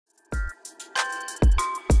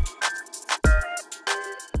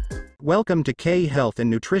Welcome to K Health and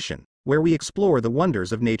Nutrition, where we explore the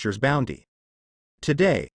wonders of nature's bounty.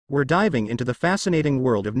 Today, we're diving into the fascinating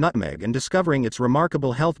world of nutmeg and discovering its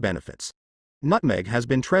remarkable health benefits. Nutmeg has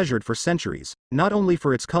been treasured for centuries, not only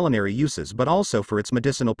for its culinary uses but also for its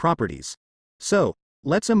medicinal properties. So,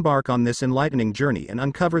 let's embark on this enlightening journey and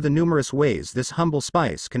uncover the numerous ways this humble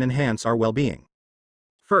spice can enhance our well-being.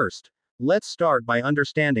 First, let's start by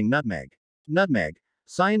understanding nutmeg. Nutmeg,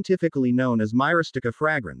 scientifically known as Myristica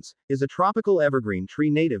fragrans, is a tropical evergreen tree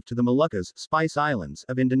native to the Moluccas, Spice Islands,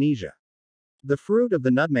 of Indonesia. The fruit of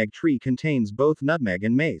the nutmeg tree contains both nutmeg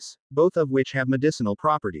and mace, both of which have medicinal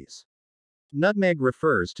properties. Nutmeg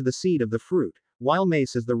refers to the seed of the fruit, while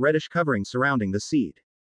mace is the reddish covering surrounding the seed.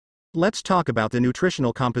 Let's talk about the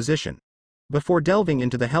nutritional composition. Before delving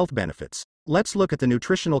into the health benefits, let's look at the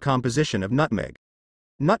nutritional composition of nutmeg.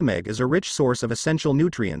 Nutmeg is a rich source of essential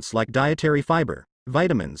nutrients like dietary fiber,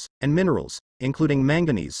 vitamins, and minerals, including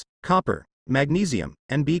manganese, copper, magnesium,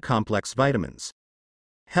 and B-complex vitamins.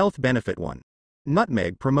 Health benefit 1.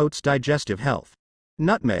 Nutmeg promotes digestive health.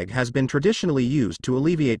 Nutmeg has been traditionally used to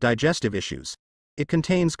alleviate digestive issues. It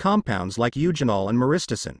contains compounds like eugenol and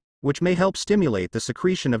myristicin, which may help stimulate the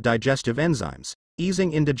secretion of digestive enzymes,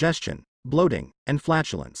 easing indigestion, bloating, and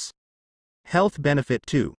flatulence. Health benefit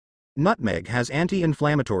 2. Nutmeg has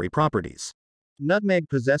anti-inflammatory properties. Nutmeg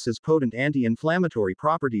possesses potent anti-inflammatory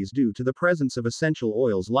properties due to the presence of essential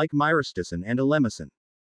oils like myristicin and elemicin.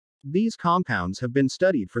 These compounds have been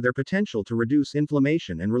studied for their potential to reduce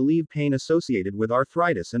inflammation and relieve pain associated with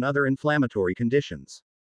arthritis and other inflammatory conditions.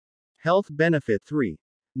 Health benefit 3.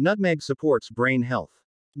 Nutmeg supports brain health.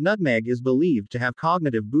 Nutmeg is believed to have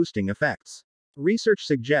cognitive boosting effects. Research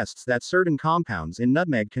suggests that certain compounds in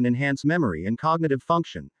nutmeg can enhance memory and cognitive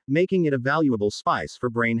function, making it a valuable spice for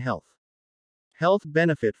brain health. Health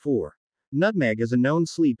benefit 4. Nutmeg is a known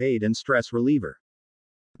sleep aid and stress reliever.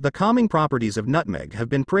 The calming properties of nutmeg have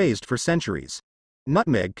been praised for centuries.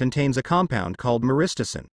 Nutmeg contains a compound called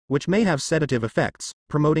myristicin, which may have sedative effects,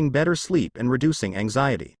 promoting better sleep and reducing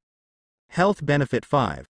anxiety. Health benefit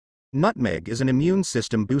 5. Nutmeg is an immune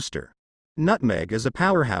system booster. Nutmeg is a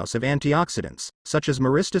powerhouse of antioxidants, such as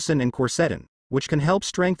myristicin and quercetin, which can help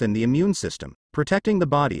strengthen the immune system, protecting the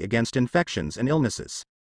body against infections and illnesses.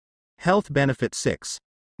 Health benefit 6.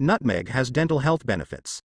 Nutmeg has dental health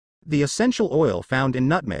benefits. The essential oil found in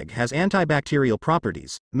nutmeg has antibacterial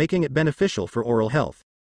properties, making it beneficial for oral health.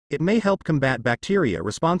 It may help combat bacteria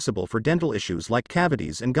responsible for dental issues like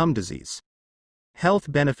cavities and gum disease.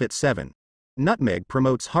 Health benefit 7. Nutmeg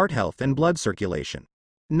promotes heart health and blood circulation.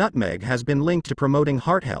 Nutmeg has been linked to promoting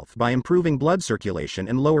heart health by improving blood circulation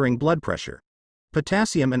and lowering blood pressure.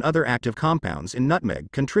 Potassium and other active compounds in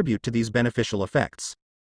nutmeg contribute to these beneficial effects.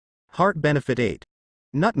 Heart benefit 8.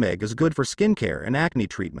 Nutmeg is good for skincare and acne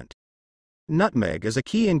treatment. Nutmeg is a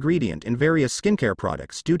key ingredient in various skincare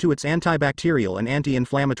products due to its antibacterial and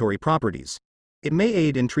anti-inflammatory properties. It may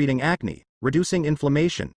aid in treating acne, reducing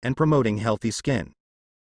inflammation, and promoting healthy skin.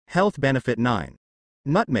 Health benefit 9.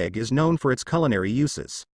 Nutmeg is known for its culinary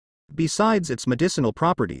uses. Besides its medicinal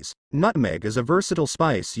properties, nutmeg is a versatile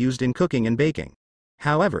spice used in cooking and baking.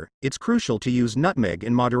 However, it's crucial to use nutmeg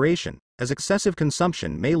in moderation, as excessive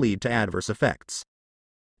consumption may lead to adverse effects.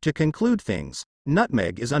 To conclude things,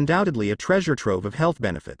 nutmeg is undoubtedly a treasure trove of health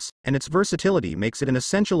benefits, and its versatility makes it an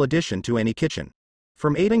essential addition to any kitchen.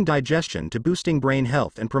 From aiding digestion to boosting brain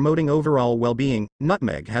health and promoting overall well-being,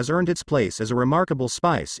 nutmeg has earned its place as a remarkable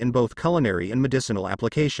spice in both culinary and medicinal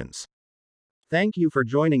applications. Thank you for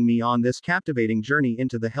joining me on this captivating journey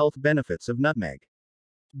into the health benefits of nutmeg.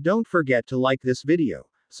 Don't forget to like this video,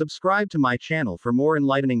 subscribe to my channel for more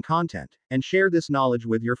enlightening content, and share this knowledge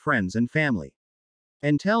with your friends and family.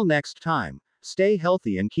 Until next time, stay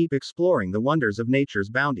healthy and keep exploring the wonders of nature's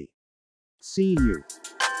bounty. See you.